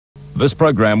This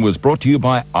program was brought to you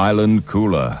by Island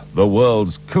Cooler, the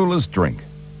world's coolest drink.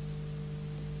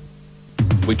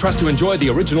 We trust you enjoyed the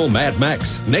original Mad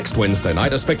Max. Next Wednesday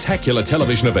night, a spectacular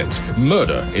television event,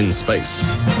 Murder in Space.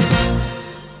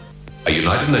 A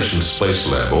United Nations space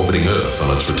lab orbiting Earth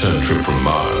on its return trip from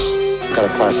Mars. Got a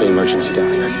Class A emergency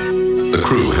down here. The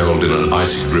crew held in an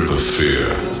icy grip of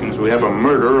fear. Seems we have a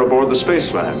murderer aboard the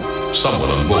space lab. Someone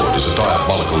on board is a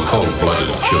diabolical,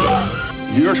 cold-blooded killer.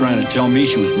 You're trying to tell me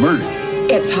she was murdered?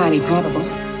 It's highly probable.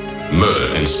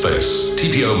 Murder in Space.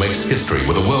 TVO makes history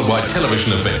with a worldwide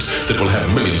television event that will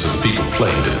have millions of people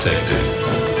playing detective.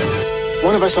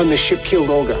 One of us on this ship killed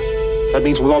Olga. That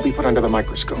means we'll all be put under the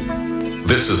microscope.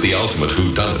 This is the ultimate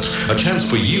whodunit, a chance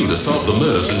for you to solve the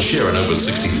murders and share in over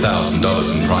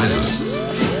 $60,000 in prizes.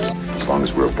 As long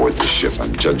as we're aboard this ship,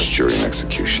 I'm judge, jury, and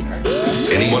executioner.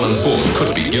 Anyone on board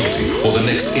could be guilty, or the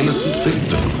next innocent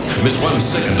victim. Miss 1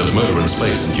 second of Murder in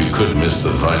Space and you could miss the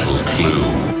vital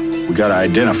clue. We gotta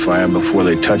identify them before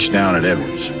they touch down at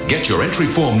Evans. Get your entry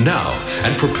form now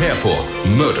and prepare for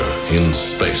Murder in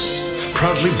Space.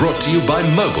 Proudly brought to you by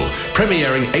Mogul,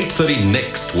 premiering 8:30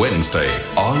 next Wednesday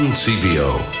on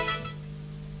TVO.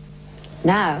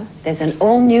 Now, there's an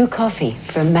all-new coffee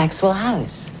from Maxwell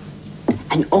House.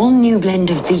 An all-new blend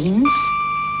of beans,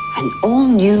 an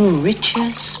all-new,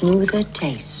 richer, smoother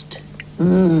taste.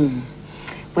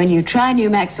 When you try new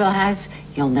Maxwell House,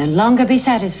 you'll no longer be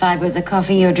satisfied with the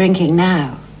coffee you're drinking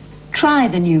now. Try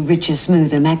the new, richer,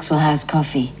 smoother Maxwell House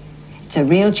coffee. It's a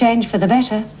real change for the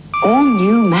better. All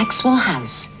new Maxwell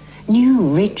House. New,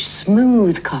 rich,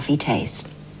 smooth coffee taste.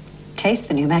 Taste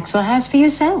the new Maxwell House for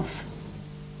yourself.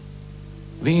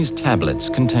 These tablets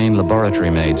contain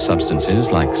laboratory-made substances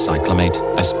like cyclamate,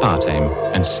 aspartame,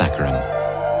 and saccharin.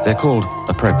 They're called,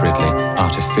 appropriately,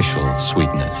 artificial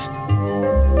sweeteners.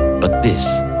 But this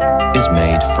is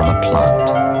made from a plant.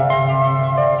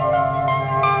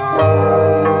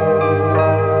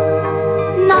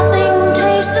 Nothing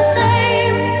tastes the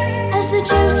same as the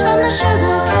juice from the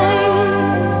sugar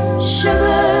cane.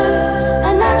 Sugar,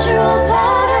 a natural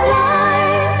part of life.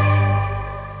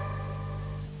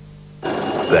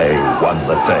 They won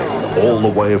the day, all the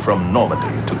way from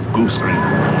Normandy to Goose Green.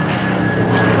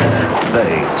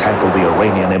 They tackled the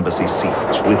Iranian embassy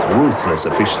siege with ruthless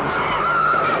efficiency.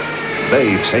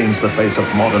 They changed the face of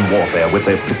modern warfare with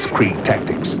their blitzkrieg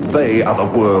tactics. They are the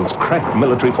world's crack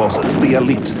military forces, the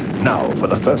elite. Now, for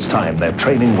the first time, they're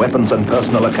training weapons and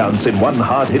personal accounts in one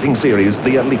hard-hitting series,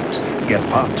 The Elite. Get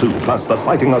Part 2 plus The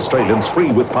Fighting Australians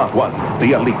free with Part 1,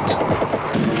 The Elite.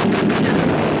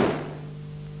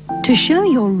 To show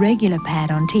your regular pad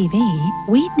on TV,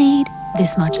 we'd need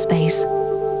this much space.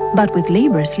 But with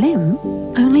Libra Slim,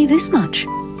 only this much.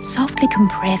 Softly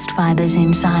compressed fibers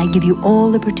inside give you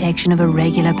all the protection of a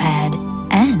regular pad.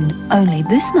 And only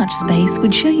this much space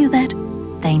would show you that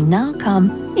they now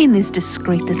come in this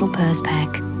discreet little purse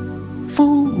pack.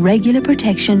 Full regular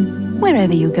protection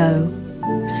wherever you go.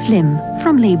 Slim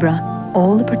from Libra,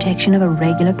 all the protection of a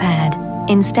regular pad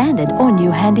in standard or new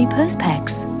handy purse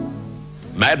packs.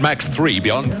 Mad Max 3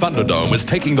 Beyond Thunderdome is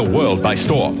taking the world by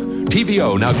storm.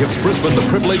 TVO now gives Brisbane the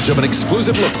privilege of an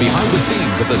exclusive look behind the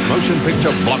scenes of this motion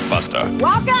picture blockbuster.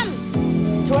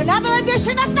 Welcome to another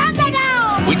edition of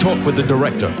Thunderdome! We talk with the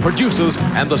director, producers,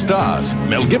 and the stars,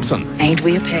 Mel Gibson. Ain't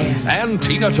we a pair? And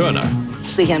Tina Turner.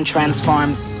 See him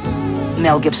transform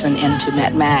Mel Gibson into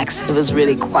Mad Max. It was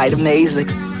really quite amazing.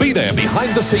 Be there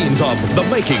behind the scenes of the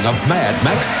making of Mad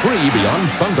Max 3 Beyond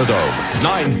Thunderdome.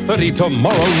 9:30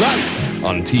 tomorrow night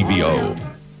on TVO.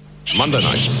 Monday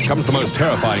nights comes the most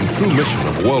terrifying true mission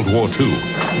of World War II.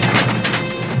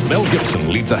 Mel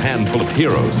Gibson leads a handful of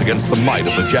heroes against the might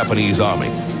of the Japanese army.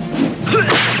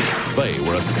 They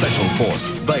were a special force.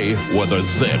 They were the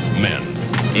Z-Men.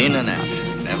 In and out.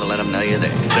 Never let them know you're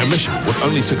there. Their mission would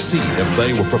only succeed if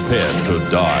they were prepared to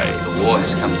die. The war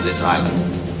has come to this island,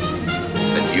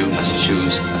 but you must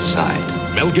choose a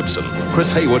side. Mel Gibson,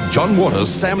 Chris Hayward, John Waters,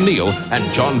 Sam Neill, and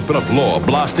John Philip Law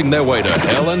blasting their way to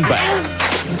hell and back.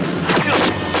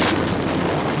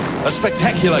 A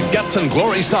spectacular guts and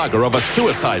glory saga of a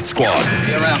suicide squad.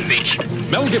 Be around, beach.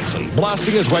 Mel Gibson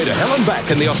blasting his way to hell and back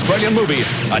in the Australian movie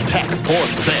Attack Force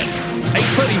Z.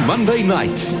 8:30 Monday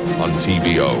nights on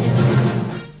TVO.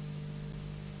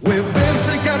 We've been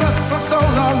together for so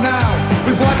long now.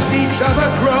 We've watched each other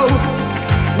grow.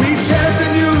 We've shared the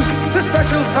news, the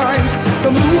special times,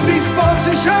 the movies, sports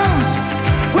and shows.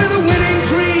 We're the winning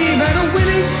dream and a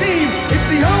winning team. It's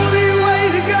the only way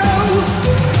to go.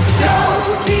 Go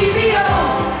TVO,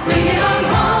 bring it on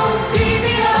home.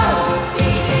 TVO,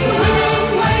 TVO, the winning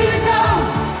way to go.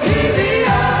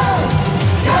 TVO,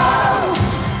 go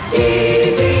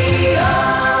TVO.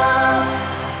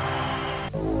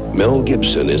 Mel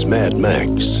Gibson is Mad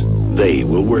Max. They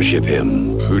will worship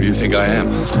him. Who do you think I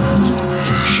am?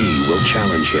 She will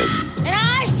challenge him. And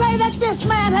I say that this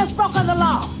man has broken the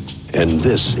law. And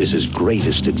this is his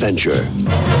greatest adventure.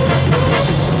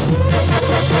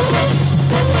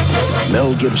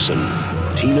 Mel Gibson,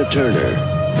 Tina Turner,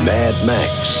 Mad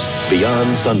Max,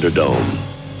 Beyond Thunderdome.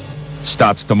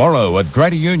 Starts tomorrow at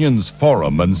Greater Union's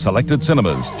Forum and selected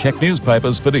cinemas. Check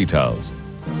newspapers for details.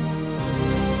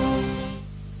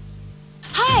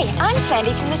 Hi, I'm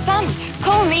Sandy from The Sun.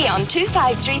 Call me on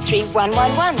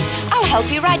 2533-111. I'll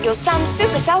help you write your Sun's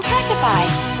Supercell classified.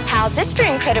 How's this for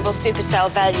incredible supercell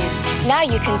value? Now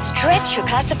you can stretch your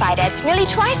classified ads nearly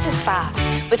twice as far.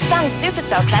 With Sun's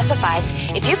Supercell Classifieds,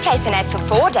 if you place an ad for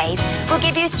 4 days, we'll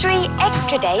give you 3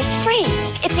 extra days free.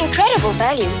 It's incredible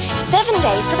value. 7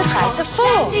 days for the price of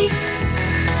 4.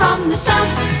 From The Sun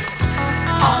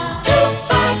on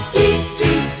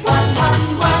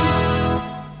 2533-111.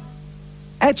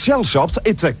 At Shell Shops,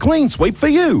 it's a clean sweep for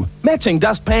you. Matching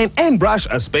dustpan and brush,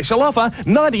 a special offer,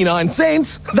 99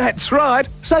 cents. That's right.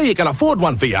 So you can afford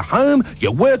one for your home,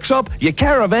 your workshop, your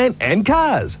caravan and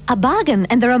cars. A bargain,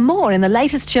 and there are more in the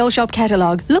latest Shell Shop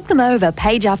catalogue. Look them over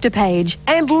page after page.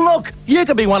 And look, you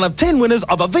could be one of 10 winners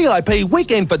of a VIP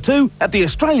weekend for 2 at the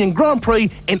Australian Grand Prix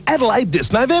in Adelaide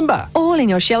this November. All in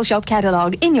your Shell Shop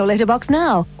catalogue, in your letterbox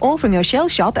now, or from your Shell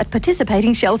Shop at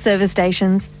participating Shell service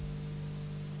stations.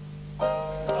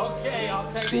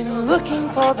 Been looking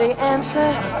for the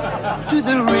answer to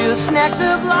the real snacks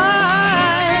of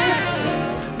life.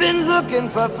 Been looking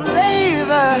for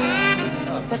flavor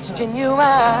that's genuine.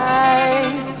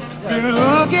 Been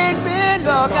looking,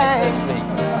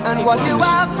 and what do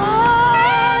I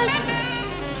find?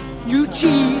 New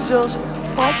Cheezels,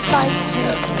 hot spicy,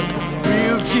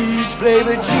 real cheese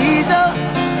flavored Cheezels,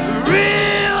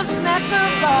 real snacks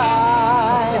of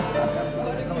life.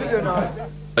 You don't know.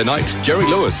 Tonight, Jerry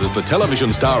Lewis is the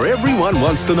television star everyone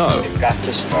wants to know. You've got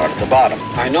to start at the bottom.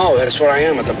 I know, that's where I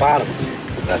am, at the bottom.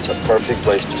 That's a perfect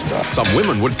place to start. Some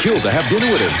women would kill to have dinner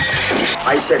with him.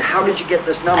 I said, how did you get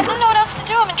this number? I don't know what else to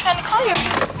do. I've been trying to call you.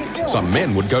 Some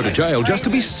men would go to jail just to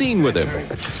be seen with him.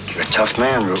 You're a tough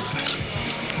man, Rube.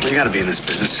 You gotta be in this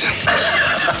business.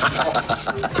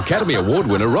 Academy Award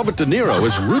winner Robert De Niro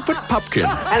is Rupert Pupkin.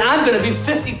 And I'm gonna be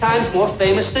 50 times more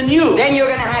famous than you. Then you're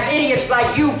gonna have idiots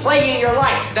like you plaguing your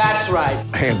life. That's right.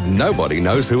 And nobody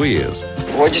knows who he is.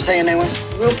 What'd you say your name was?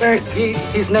 Rupert,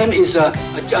 his name is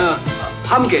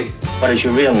Pumpkin. What is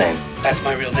your real name? That's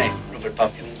my real name, Rupert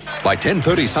Pumpkin. By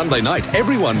 10:30 Sunday night,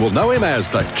 everyone will know him as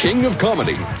the King of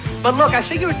Comedy. But look, I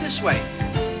figure it this way.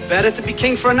 Better to be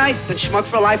king for a night than schmuck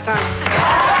for a lifetime.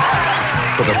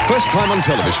 For the first time on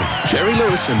television, Jerry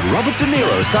Lewis and Robert De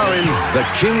Niro star in The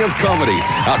King of Comedy.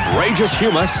 Outrageous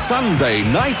humor, Sunday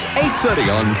night, 8:30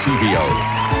 on TVO.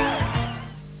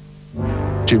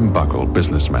 Jim Buckle,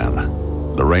 businessman.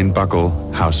 Lorraine Buckle,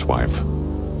 housewife.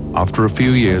 After a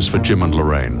few years for Jim and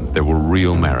Lorraine, there were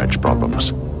real marriage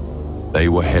problems. They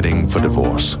were heading for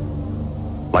divorce.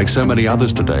 Like so many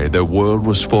others today, their world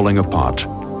was falling apart.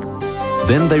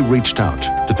 Then they reached out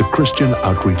to the Christian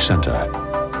Outreach Center.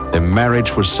 Their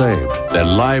marriage was saved, their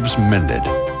lives mended,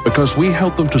 because we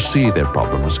helped them to see their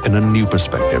problems in a new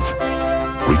perspective.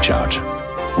 Reach out.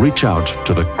 Reach out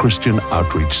to the Christian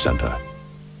Outreach Center.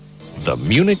 The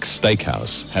Munich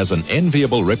Steakhouse has an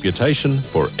enviable reputation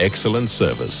for excellent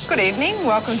service. Good evening.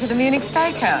 Welcome to the Munich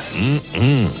Steakhouse.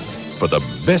 For the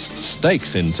best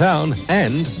steaks in town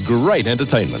and great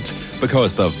entertainment,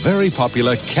 because the very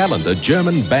popular Calendar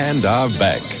German band are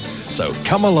back. So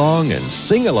come along and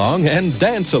sing along and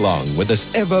dance along with this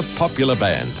ever-popular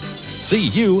band. See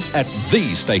you at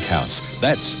the Steakhouse.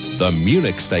 That's the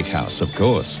Munich Steakhouse, of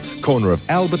course. Corner of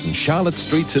Albert and Charlotte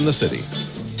Streets in the city.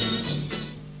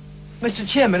 Mr.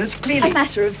 Chairman, it's clearly a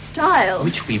matter of style,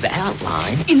 which we've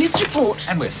outlined in this report.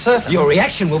 And we're certain your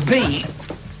reaction will be...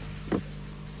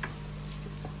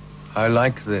 I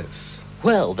like this.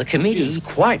 Well, the committee is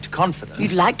quite confident.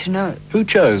 You'd like to know. Who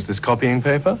chose this copying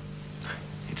paper?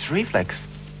 It's Reflex.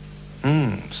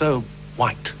 So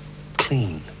white,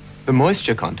 clean. The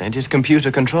moisture content is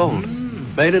computer controlled.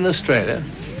 Made in Australia.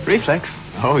 Reflex?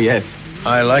 Oh, yes.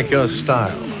 I like your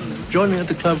style. Join me at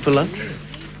the club for lunch.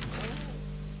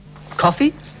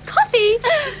 Coffee? Coffee?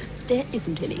 There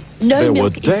isn't any. No there were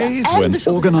milk in days there, when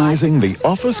organising the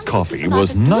office coffee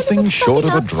was nothing short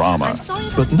of a drama.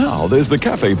 But now there's the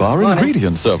Cafe Bar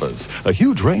ingredient service. A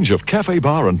huge range of Cafe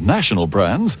Bar and national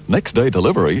brands, next day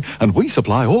delivery, and we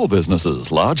supply all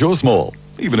businesses, large or small,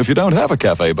 even if you don't have a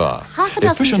Cafe Bar.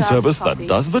 Efficient service that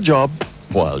does the job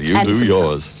while you do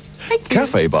yours.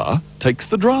 Cafe Bar takes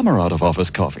the drama out of office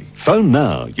coffee. Phone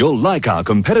now. You'll like our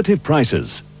competitive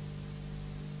prices.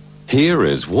 Here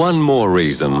is one more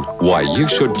reason why you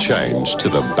should change to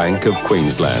the Bank of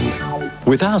Queensland.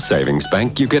 With our savings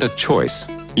bank, you get a choice.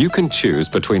 You can choose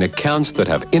between accounts that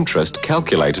have interest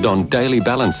calculated on daily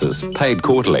balances paid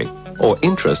quarterly, or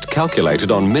interest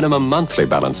calculated on minimum monthly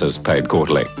balances paid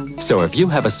quarterly. So if you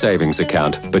have a savings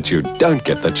account but you don't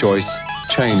get the choice,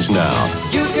 change now.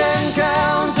 You can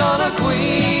count on a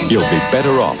Queensland. You'll be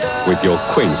better off with your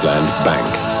Queensland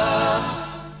bank.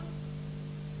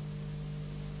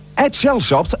 At Shell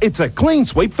Shops, it's a clean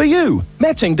sweep for you.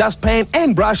 Matching dustpan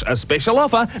and brush, a special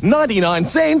offer, 99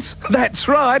 cents. That's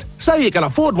right. So you can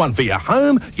afford one for your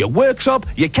home, your workshop,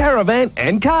 your caravan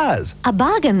and cars. A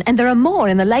bargain, and there are more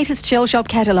in the latest Shell Shop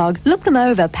catalogue. Look them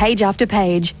over page after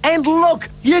page. And look,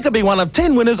 you could be one of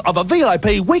 10 winners of a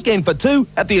VIP weekend for two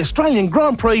at the Australian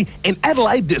Grand Prix in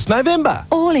Adelaide this November.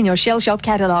 All in your Shell Shop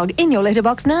catalogue, in your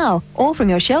letterbox now, or from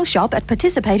your Shell Shop at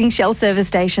participating Shell service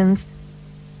stations.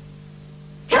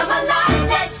 Come alive,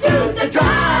 let's do the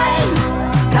drive.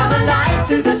 Come alive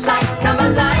to the sight, come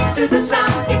alive to the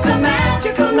sound. It's a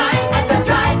magical night at the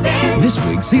drive-in. This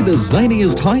week, see the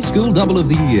zaniest high school double of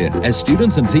the year as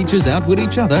students and teachers outwit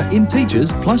each other in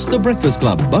Teachers plus The Breakfast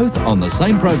Club, both on the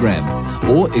same program.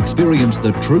 Or experience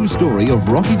the true story of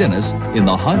Rocky Dennis in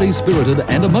the highly spirited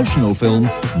and emotional film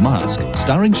Mask,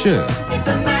 starring Cher. It's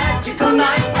a magical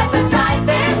night at the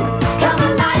drive-in. Come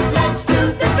alive, let's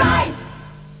do the drive.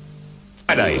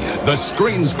 Friday, the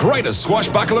screen's greatest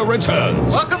swashbuckler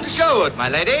returns. Welcome to Sherwood, my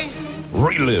lady.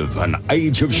 Relive an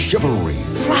age of chivalry.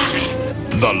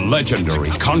 The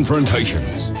legendary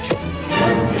confrontations.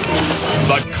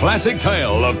 The classic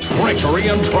tale of treachery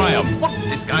and triumph. What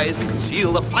disguise to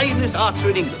conceal the finest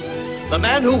archer in England? The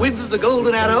man who wins the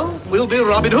golden arrow will be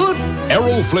Robin Hood.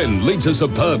 Errol Flynn leads a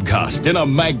superb cast in a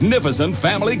magnificent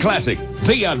family classic,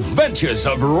 The Adventures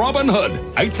of Robin Hood,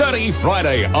 8:30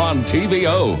 Friday on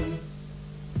TVO.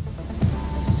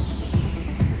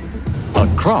 A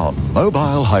Crown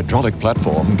mobile hydraulic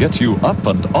platform gets you up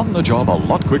and on the job a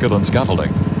lot quicker than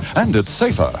scaffolding. And it's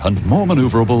safer and more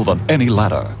maneuverable than any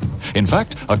ladder. In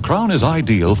fact, a Crown is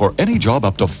ideal for any job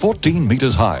up to 14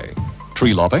 meters high.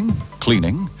 Tree lopping,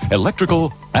 cleaning,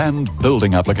 electrical, and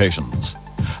building applications.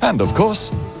 And of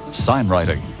course, sign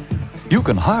writing. You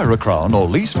can hire a Crown or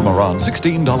lease from around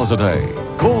 $16 a day.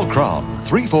 Call Crown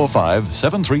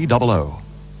 345-7300.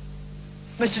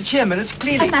 Mr. Chairman, it's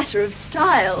clearly a matter of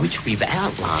style, which we've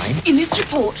outlined in this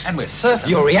report. And we're certain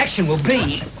your reaction will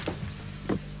be...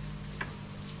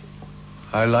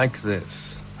 I like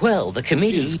this. Well, the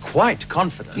committee's quite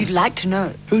confident. You'd like to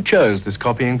know. Who chose this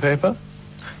copying paper?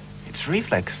 It's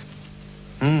reflex.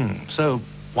 So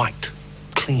white,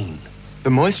 clean.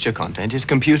 The moisture content is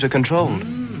computer controlled.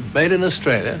 Made in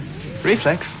Australia?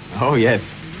 Reflex? Oh,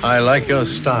 yes. I like your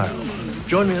style.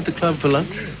 Join me at the club for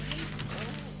lunch.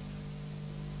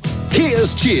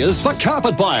 Here's cheers for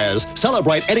carpet buyers.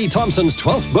 Celebrate Eddie Thompson's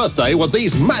 12th birthday with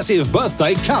these massive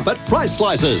birthday carpet price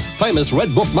slices. Famous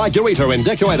Red Book Margarita in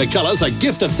decorated colours, a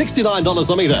gift at $69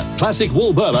 a metre. Classic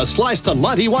wool Berber sliced to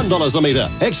 $91 a metre.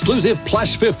 Exclusive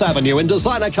plush Fifth Avenue in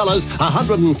designer colours,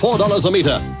 $104 a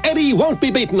metre. Eddie won't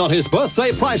be beaten on his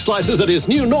birthday price slices at his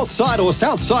new North Side or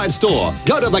South Side store.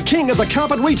 Go to the king of the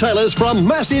carpet retailers for a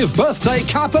massive birthday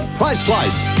carpet price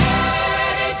slice.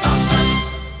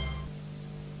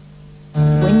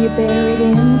 When you're buried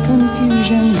in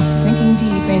confusion, sinking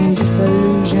deep in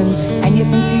disillusion, and you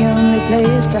think the only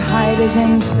place to hide is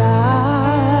inside.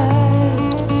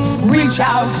 Reach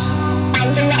out.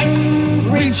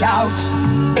 Reach out.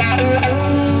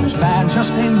 'Cause man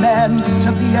just ain't meant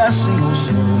to be a single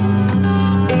suit.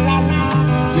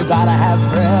 You gotta have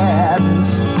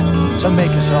friends to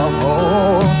make yourself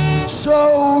whole.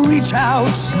 So reach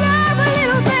out. Love a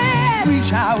little bit.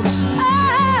 Reach out.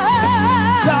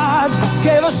 God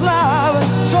gave us love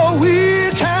so we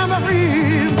can be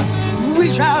free.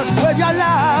 Reach out with your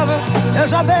love.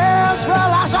 It's our best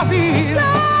philosophy. So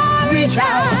reach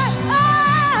out.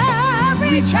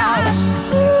 Reach out.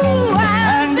 Ooh,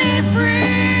 and be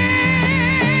free.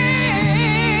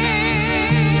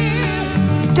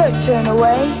 Don't turn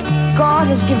away. God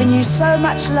has given you so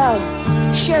much love.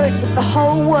 Share it with the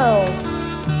whole world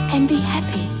and be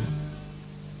happy.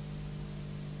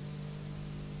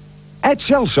 At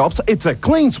Shell Shops, it's a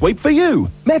clean sweep for you.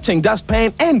 Matching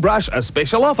dustpan and brush, a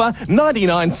special offer,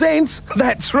 99 cents.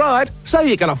 That's right. So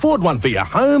you can afford one for your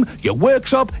home, your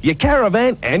workshop, your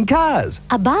caravan and cars.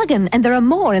 A bargain, and there are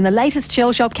more in the latest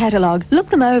Shell Shop catalogue. Look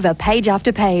them over page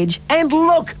after page. And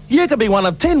look, you could be one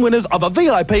of 10 winners of a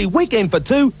VIP weekend for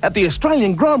two at the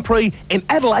Australian Grand Prix in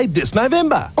Adelaide this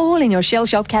November. All in your Shell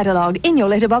Shop catalogue, in your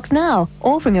letterbox now,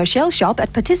 or from your Shell Shop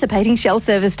at participating Shell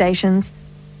service stations.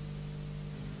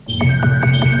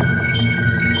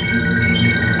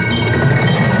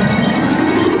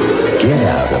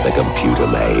 computer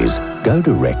maze, go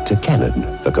direct to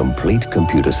Canon for complete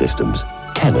computer systems.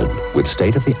 Canon with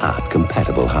state-of-the-art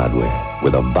compatible hardware,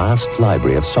 with a vast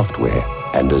library of software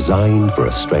and designed for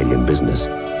Australian business.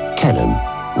 Canon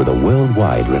with a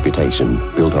worldwide reputation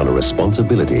built on a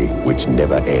responsibility which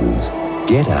never ends.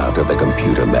 Get out of the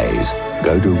computer maze.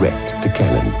 Go direct to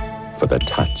Canon for the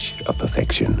touch of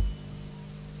perfection.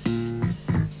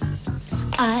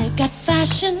 I've got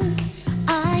fashion,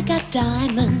 I got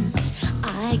diamonds,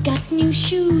 I got new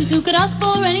shoes, who could ask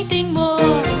for anything more?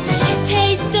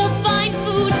 Taste of fine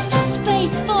foods,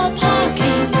 space for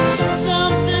parking,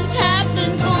 something's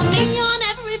happened for me on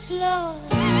every floor.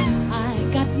 I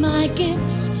got my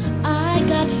gifts, I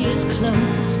got his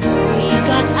clothes, we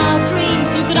got our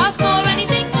dreams, who could ask for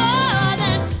anything more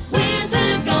than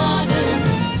Winter Garden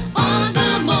on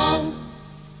the mall.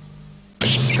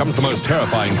 Comes the most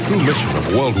terrifying true mission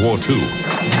of World War II.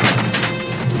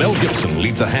 Mel Gibson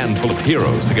leads a handful of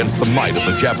heroes against the might of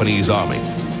the Japanese army.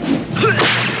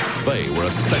 They were a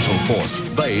special force.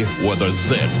 They were the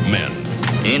Z-Men.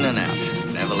 In and out.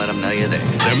 Never let them know you're there.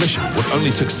 Their mission would only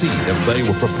succeed if they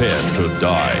were prepared to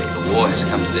die. The war has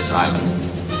come to this island,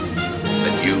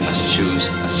 but you must choose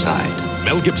a side.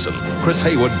 Mel Gibson, Chris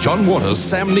Hayward, John Waters,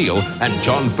 Sam Neill, and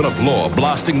John Philip Law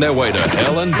blasting their way to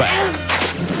hell and back.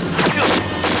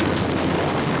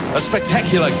 A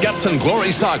spectacular guts and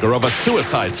glory saga of a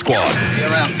suicide squad. You're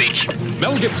out, bitch.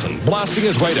 Mel Gibson blasting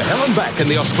his way to hell and back in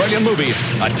the Australian movie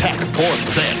Attack Force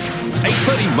Z.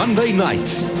 8:30 Monday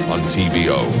nights on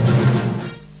TVO.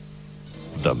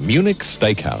 The Munich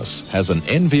Steakhouse has an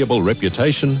enviable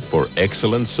reputation for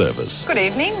excellent service. Good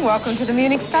evening. Welcome to the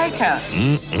Munich Steakhouse.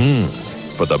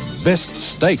 For the best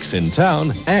steaks in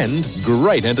town and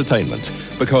great entertainment,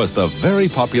 because the very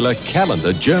popular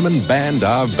Calendar German band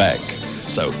are back.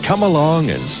 So come along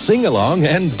and sing along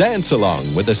and dance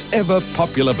along with this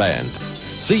ever-popular band.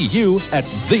 See you at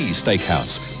the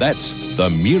Steakhouse. That's the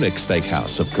Munich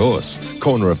Steakhouse, of course.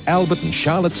 Corner of Albert and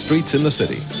Charlotte Streets in the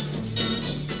city.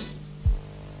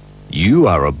 You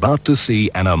are about to see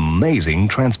an amazing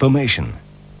transformation.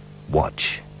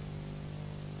 Watch.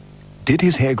 Did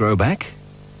his hair grow back?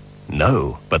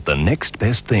 No, but the next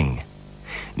best thing.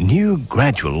 New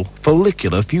gradual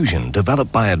follicular fusion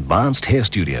developed by Advanced Hair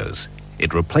Studios.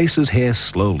 It replaces hair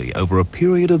slowly over a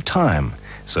period of time,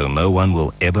 so no one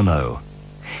will ever know.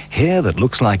 Hair that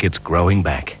looks like it's growing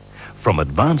back. From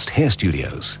Advanced Hair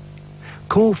Studios.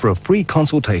 Call for a free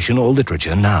consultation or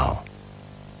literature now.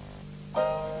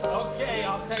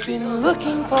 Been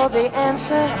looking for the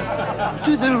answer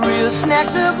to the real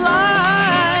snacks of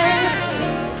life.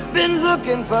 Been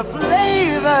looking for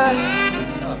flavor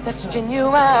that's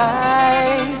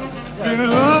genuine. Been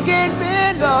looking,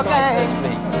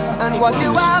 and what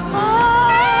do I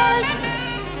find?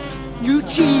 New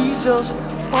Cheezels,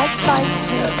 white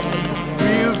spicy,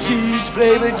 real cheese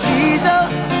flavored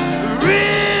Cheezels,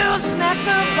 real